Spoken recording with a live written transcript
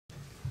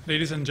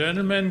Ladies and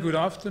gentlemen, good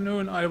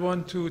afternoon. I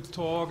want to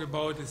talk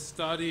about the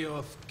study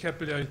of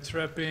capillary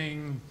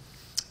trapping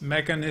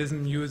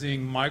mechanism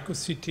using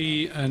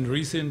micro-CT, and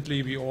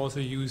recently we also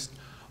used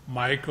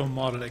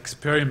micro-model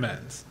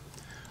experiments.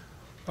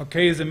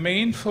 Okay, the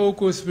main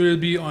focus will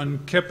be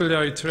on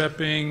capillary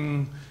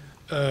trapping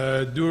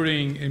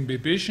during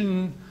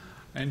imbibition,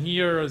 and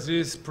here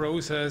this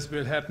process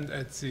will happen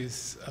at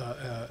this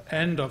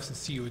end of the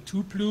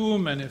CO2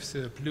 plume, and if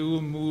the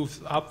plume moves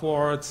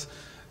upwards,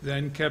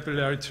 then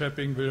capillary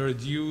trapping will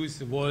reduce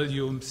the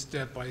volume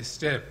step by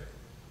step.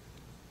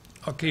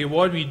 Okay,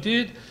 what we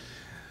did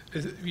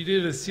is we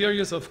did a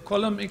series of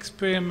column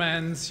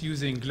experiments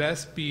using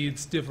glass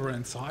beads,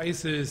 different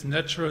sizes,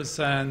 natural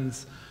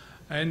sands,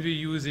 and we're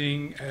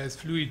using as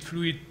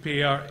fluid-fluid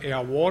pair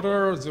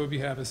air-water, so we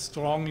have a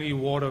strongly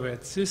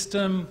water-wet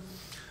system.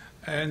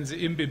 And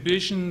the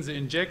imbibition, the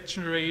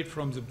injection rate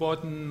from the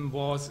bottom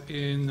was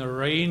in a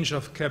range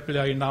of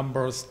capillary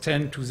numbers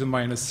 10 to the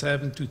minus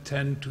 7 to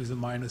 10 to the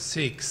minus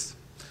 6.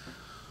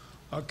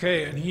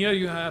 Okay, and here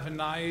you have a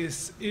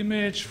nice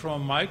image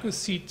from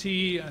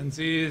micro-CT, and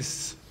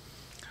this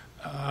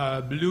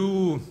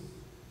blue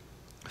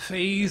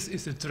phase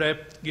is a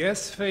trapped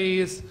gas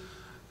phase,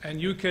 and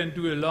you can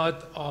do a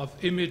lot of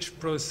image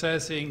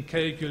processing,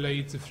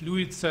 calculate the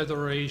fluid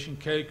saturation,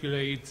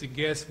 calculate the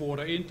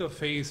gas-water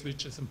interface,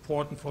 which is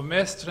important for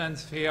mass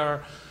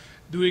transfer,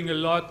 doing a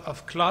lot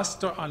of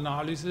cluster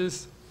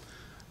analysis.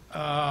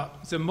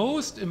 The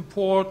most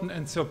important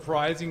and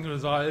surprising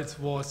results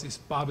was this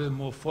bubble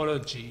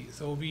morphology.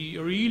 So we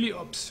really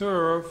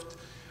observed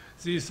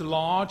these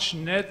large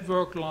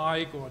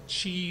network-like or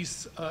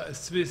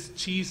Swiss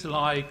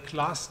cheese-like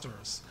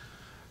clusters.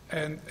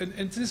 And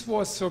this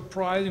was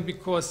surprising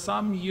because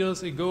some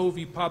years ago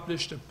we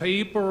published a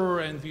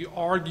paper and we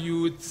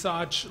argued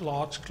such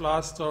large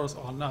clusters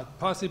are not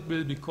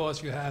possible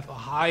because you have a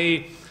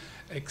high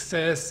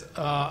excess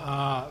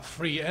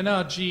free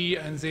energy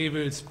and they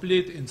will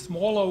split in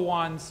smaller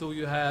ones, so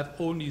you have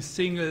only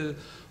single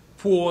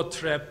pore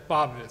trapped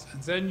bubbles.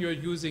 And then you're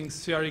using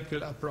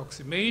spherical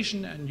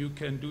approximation and you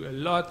can do a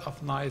lot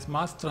of nice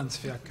mass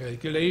transfer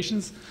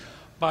calculations,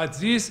 but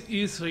this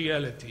is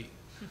reality.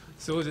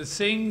 So the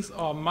things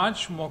are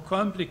much more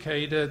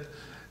complicated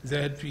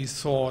than we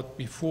thought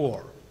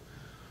before.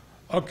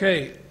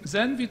 Okay,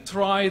 then we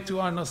try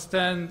to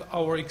understand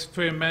our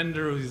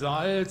experimental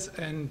results,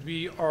 and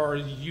we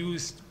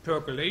used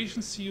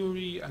percolation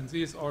theory, and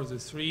these are the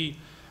three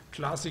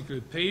classical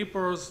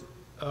papers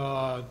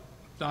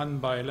done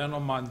by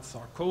Lenormand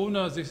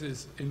Sarcona. This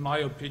is, in my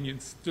opinion,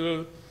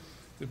 still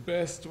the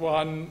best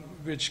one,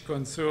 which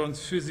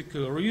concerns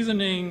physical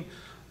reasoning.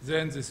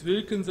 Then this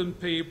Wilkinson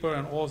paper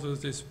and also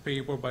this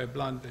paper by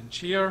Blunt and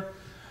Scheer.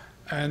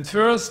 And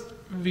first,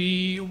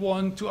 we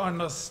want to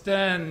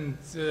understand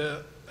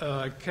the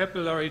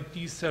capillary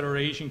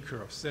deceleration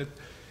curves. That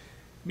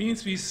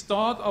means we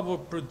start our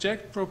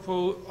project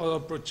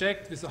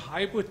with a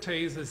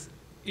hypothesis: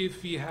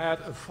 if we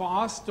had a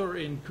faster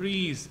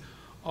increase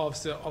of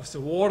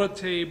the water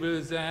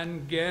table,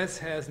 then gas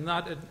has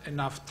not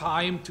enough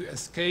time to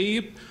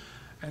escape,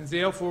 and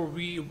therefore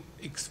we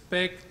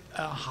expect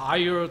a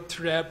higher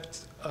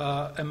trapped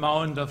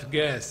amount of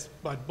gas.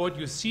 But what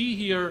you see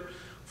here,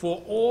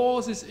 for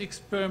all this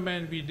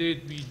experiment we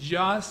did, we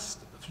just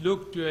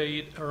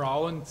fluctuate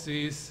around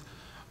this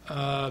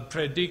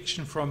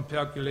prediction from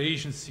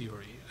percolation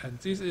theory. And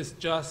this is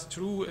just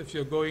true if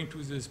you're going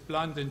to this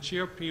Blunt and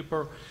Scheer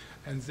paper,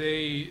 and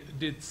they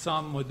did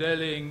some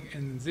modeling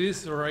in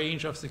this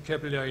range of the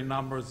capillary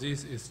numbers.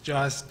 This is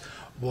just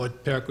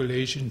what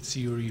percolation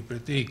theory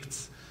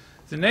predicts.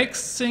 The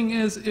next thing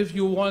is, if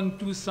you want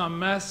to do some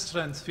mass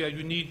transfer,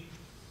 you need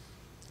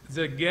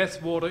the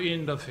gas-water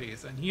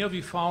interface. And here we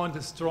found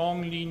a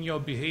strong linear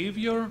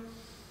behavior.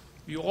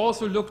 We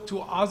also looked to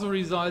other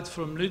results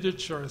from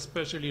literature,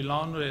 especially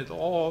Landry et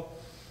al.,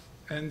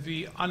 and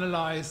we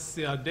analyzed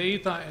their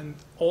data, and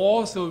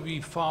also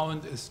we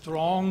found a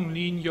strong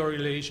linear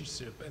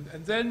relationship.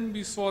 And then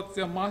we thought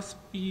there must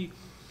be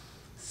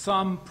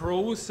some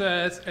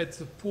process at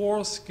the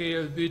pore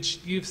scale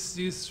which gives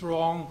this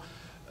strong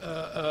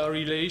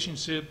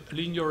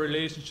linear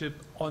relationship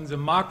on the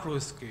macro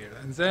scale.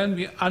 And then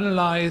we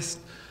analyzed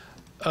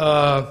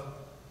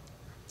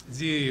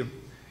the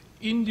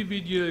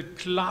individual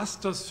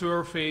cluster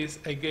surface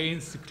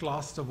against the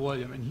cluster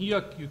volume. And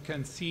here you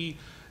can see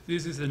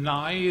this is a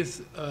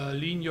nice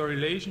linear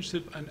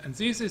relationship, and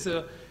this is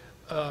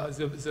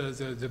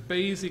the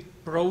basic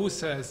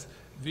process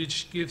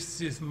which gives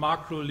this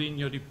macro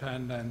linear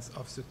dependence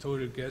of the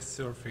total gas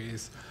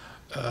surface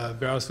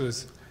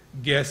versus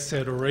gas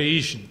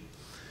saturation.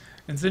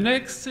 And the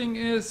next thing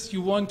is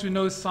you want to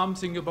know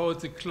something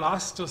about the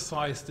cluster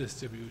size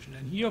distribution.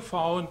 And here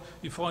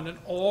we found in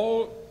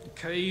all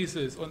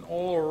cases, on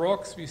all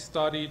rocks we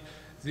studied,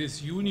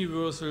 this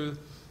universal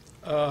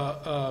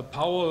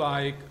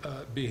power-like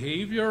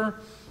behavior.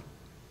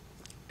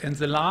 And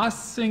the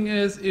last thing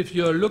is, if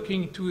you're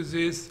looking to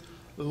these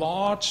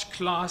large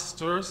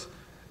clusters,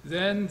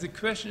 then the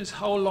question is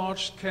how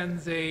large can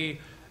they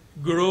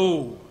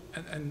grow?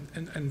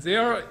 and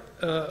their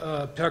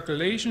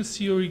percolation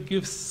theory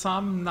gives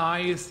some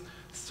nice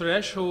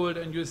threshold,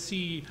 and you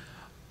see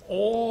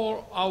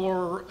all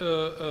our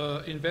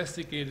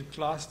investigated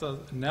clusters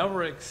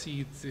never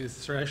exceed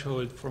this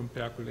threshold from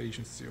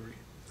percolation theory.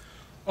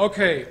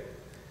 Okay,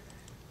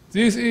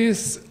 this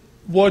is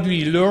what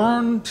we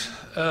learned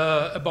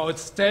about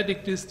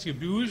static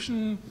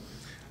distribution,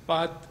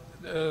 but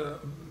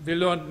we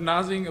learned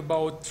nothing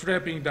about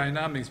trapping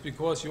dynamics,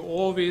 because you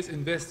always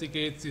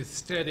investigate this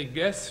static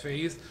gas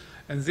phase,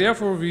 and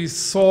therefore we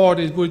thought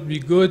it would be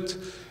good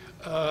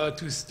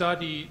to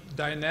study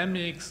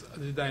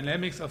the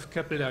dynamics of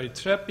capillary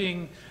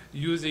trapping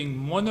using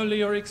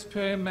monolayer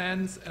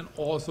experiments and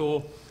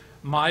also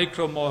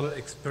micromodel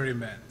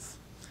experiments.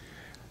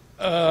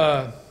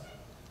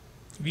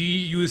 We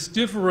use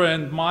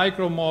different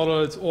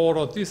micromodels,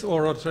 order,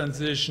 disorder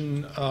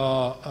transition,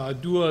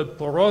 dual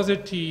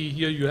porosity.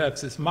 Here you have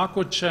this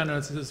macro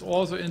channels. This is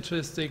also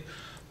interesting.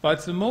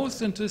 But the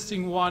most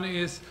interesting one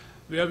is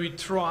where we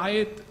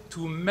tried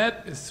to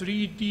map a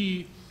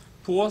 3D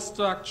pore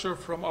structure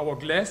from our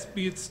glass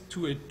beads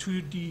to a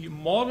 2D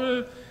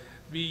model.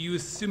 We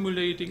use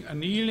simulating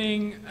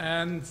annealing,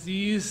 and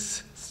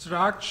this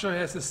structure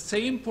has the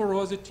same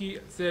porosity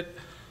that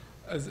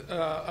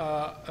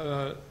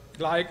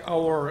like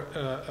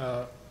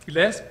our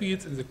glass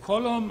beads in the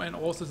column, and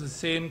also the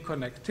same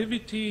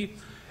connectivity.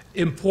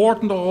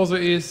 Important also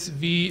is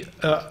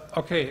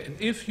and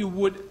if you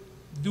would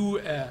do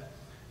a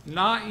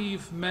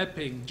naive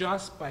mapping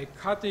just by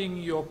cutting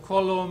your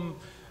column,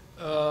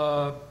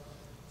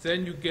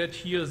 then you get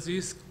here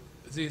this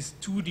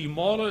 2D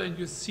model, and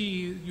you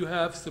see you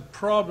have the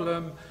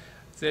problem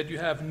that you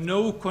have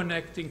no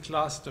connecting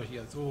cluster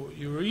here. So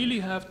you really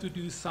have to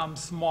do some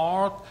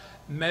smart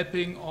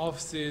mapping of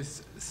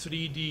this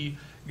 3D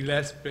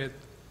glass bed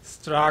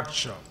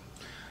structure.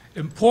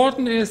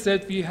 Important is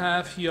that we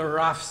have here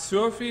rough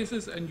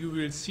surfaces, and you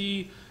will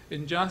see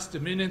in just a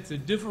minute the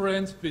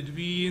difference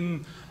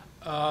between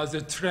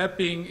the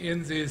trapping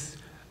in these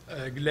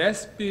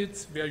glass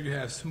bits where you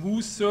have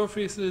smooth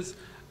surfaces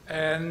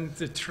and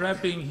the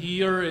trapping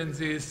here in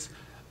these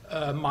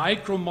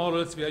micro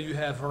models where you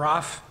have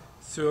rough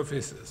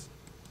surfaces.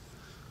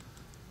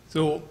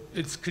 So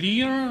it's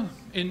clear,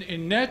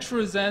 in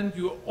natural sand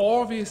you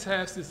always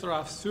have these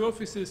rough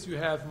surfaces, you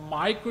have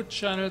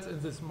microchannels,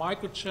 and these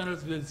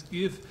microchannels will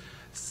give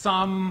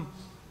some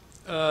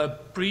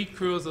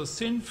precursor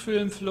thin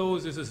film flow.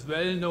 This is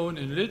well known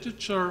in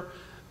literature,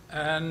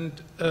 and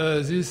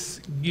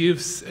this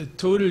gives a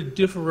totally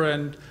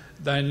different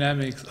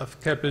dynamics of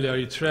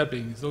capillary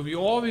trapping. So we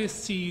always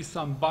see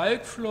some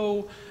bulk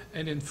flow,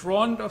 and in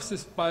front of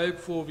this bulk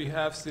flow we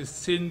have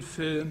this thin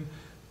film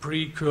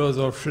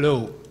precursor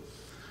flow.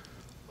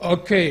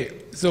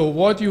 Okay, so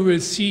what you will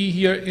see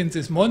here in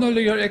this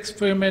monolayer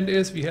experiment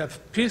is we have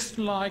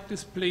piston-like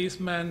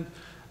displacement,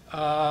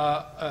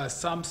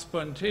 some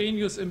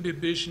spontaneous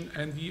imbibition,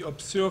 and we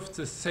observe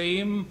the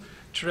same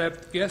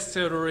trapped gas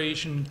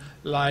saturation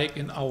like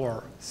in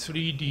our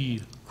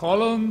 3D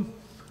column.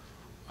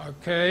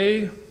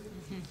 Okay,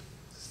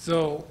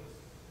 so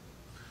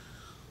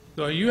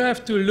you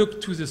have to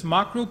look to this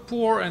macro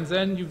pore, and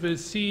then you will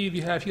see we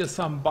have here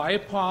some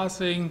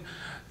bypassing.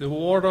 The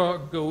water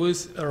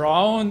goes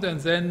around, and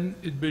then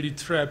it will be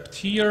trapped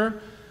here.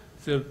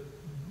 The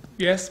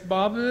gas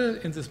bubble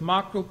in this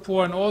macro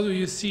pore, and also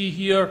you see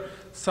here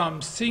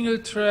some single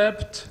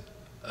trapped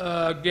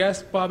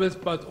gas bubbles,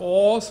 but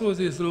also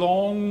these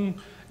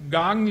long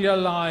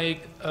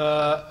ganglia-like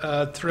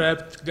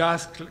trapped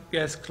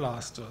gas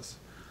clusters.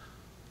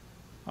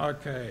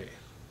 Okay,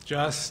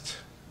 just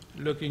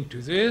looking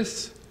to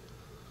this.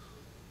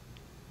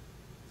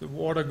 The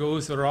water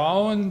goes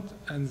around,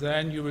 and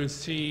then you will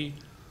see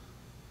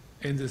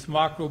in this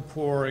macro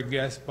pore a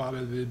gas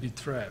bubble will be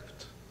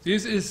trapped.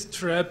 This is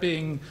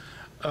trapping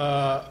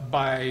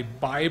by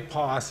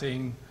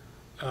bypassing.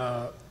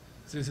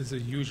 This is a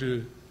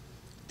usual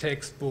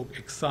textbook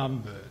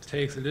example. It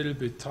takes a little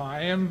bit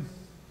time.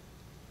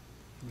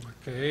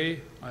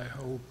 Okay, I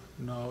hope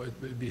now it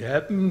will be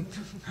happened.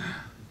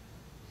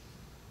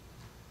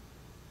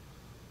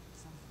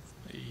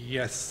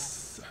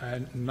 Yes,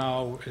 and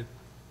now it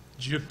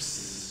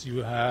jips.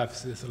 You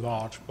have this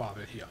large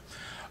bubble here.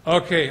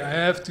 Okay, I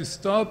have to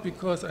stop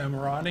because I'm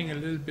running a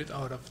little bit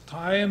out of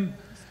time.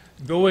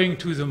 Going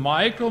to the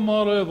micro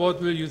model,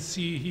 what will you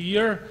see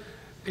here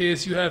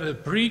is you have a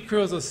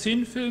precursor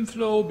thin film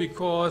flow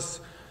because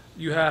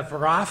you have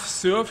rough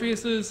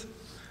surfaces,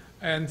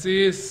 and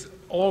this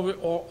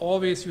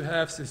always you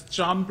have this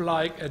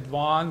jump-like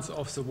advance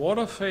of the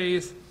water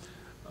phase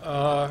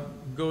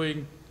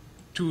going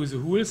to the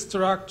Houle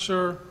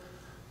structure.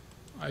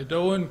 I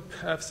don't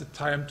have the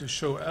time to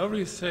show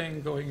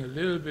everything, going a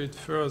little bit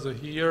further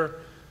here.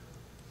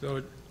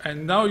 So,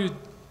 and now you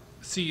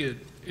see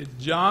it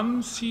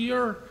jumps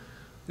here.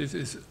 This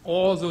is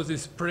also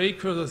this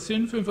precursor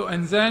thin film flow,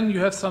 and then you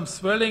have some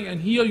swelling,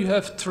 and here you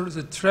have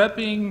the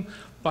trapping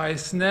by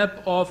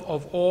snap off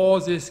of all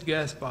these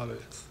gas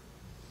bubbles.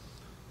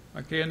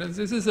 Okay, and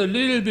this is a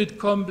little bit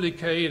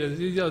complicated.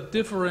 These are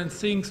different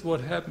things what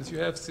happens. You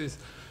have this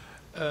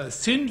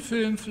thin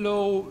film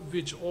flow,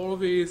 which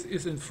always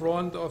is in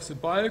front of the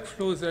bulk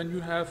flow. Then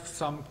you have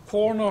some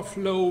corner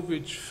flow,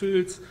 which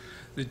fills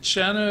the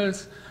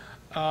channels.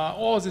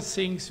 All the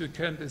things you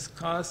can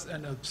discuss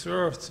and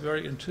observe. It's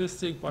very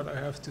interesting, but I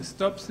have to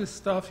stop this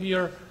stuff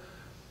here.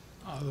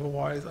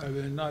 Otherwise, I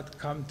will not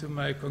come to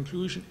my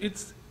conclusion.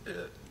 It's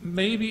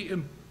maybe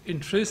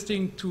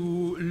interesting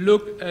to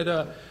look at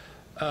a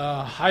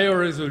higher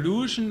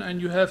resolution,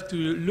 and you have to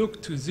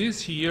look to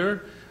this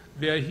here,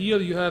 where here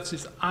you have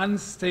this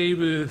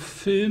unstable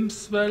film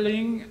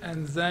swelling,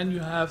 and then you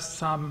have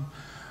some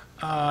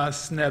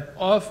snap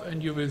off,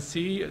 and you will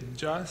see it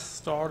just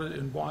started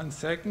in 1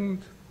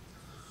 second.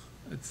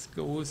 It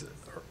goes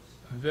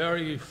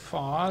very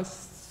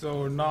fast.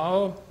 So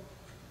now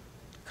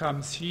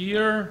comes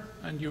here,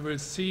 and you will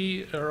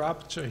see a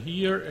rupture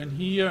here, and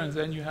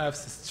then you have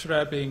this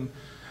trapping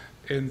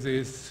in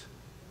this.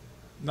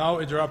 Now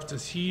it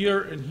ruptures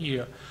here and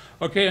here.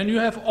 Okay, and you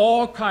have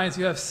all kinds.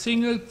 You have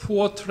single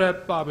pore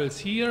trap bubbles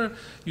here,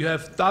 you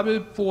have double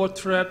pore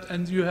trap,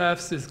 and you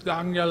have this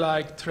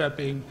ganglia-like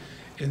trapping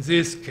in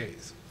this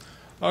case.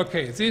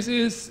 Okay, this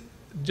is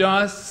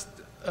just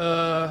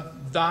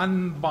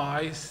done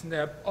by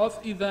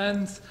snap-off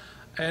events,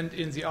 and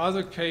in the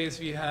other case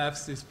we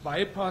have this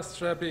bypass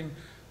trapping,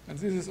 and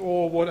this is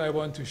all what I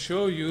want to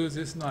show you.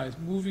 These nice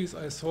movies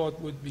I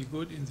thought would be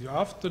good in the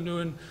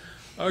afternoon.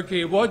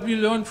 Okay, what we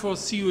learned for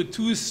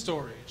CO2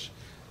 storage.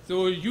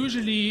 So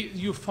usually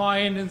you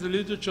find in the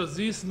literature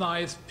this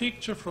nice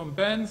picture from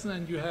Benson,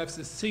 and you have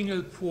the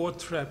single pore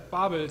trap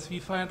bubbles. We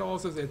find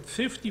also that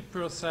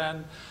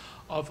 50%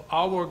 of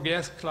our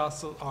gas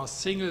clusters are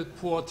single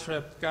pore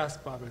trapped gas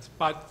bubbles,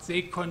 but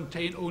they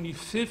contain only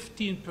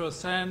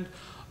 15%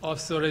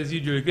 of the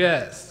residual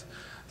gas.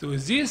 So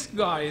these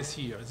guys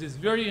here, these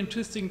very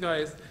interesting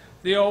guys,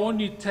 they are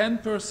only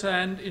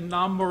 10% in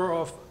number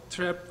of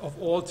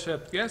all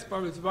trapped gas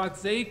bubbles,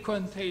 but they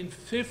contain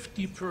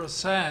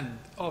 50%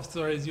 of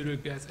the residual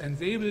gas, and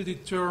they will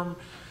determine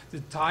the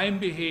time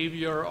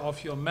behavior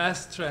of your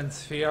mass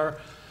transfer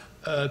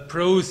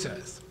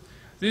process.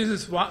 This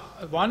is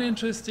one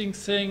interesting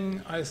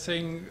thing. I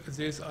think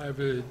this I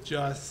will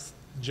just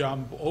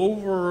jump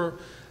over.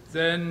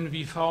 Then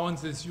we found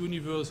this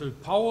universal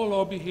power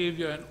law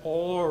behavior in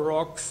all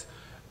rocks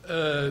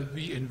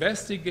we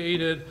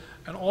investigated.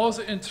 And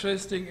also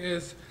interesting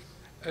is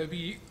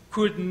we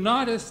could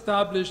not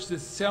establish the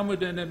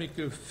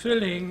thermodynamical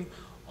filling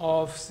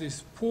of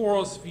these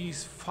pores. We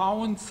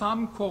found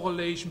some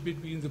correlation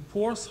between the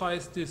pore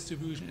size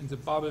distribution and the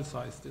bubble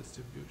size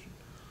distribution.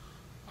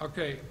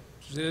 Okay,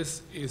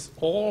 this is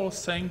all.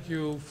 Thank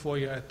you for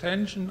your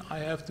attention. I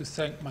have to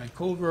thank my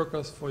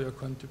co-workers for your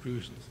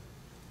contributions.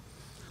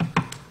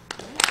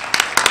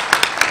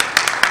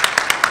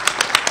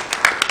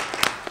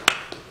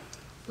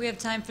 We have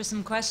time for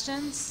some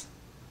questions.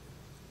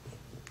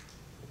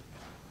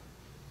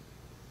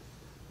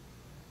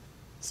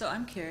 So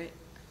I'm curious.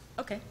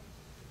 Okay.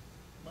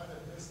 Might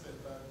have missed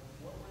it, but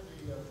what were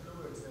the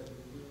fluids that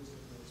you used in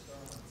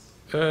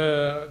the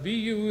experiments? We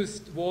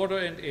used water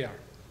and air.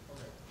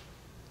 Okay.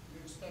 Do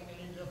you expect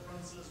any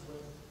differences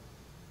with?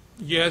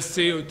 Yes,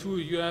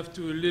 CO2. You have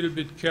to be a little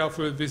bit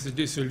careful with the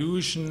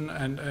dissolution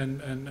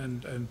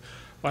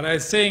but I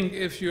think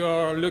if you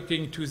are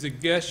looking to the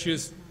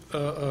gaseous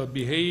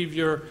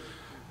behavior,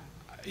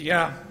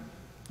 yeah,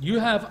 you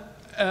have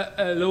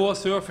a lower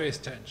surface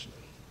tension.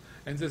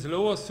 And this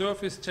lower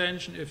surface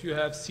tension, if you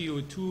have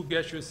CO2,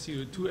 gaseous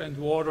CO2 and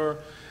water,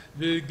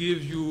 will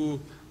give you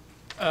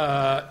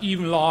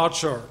even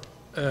larger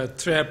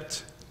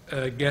trapped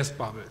gas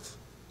bubbles.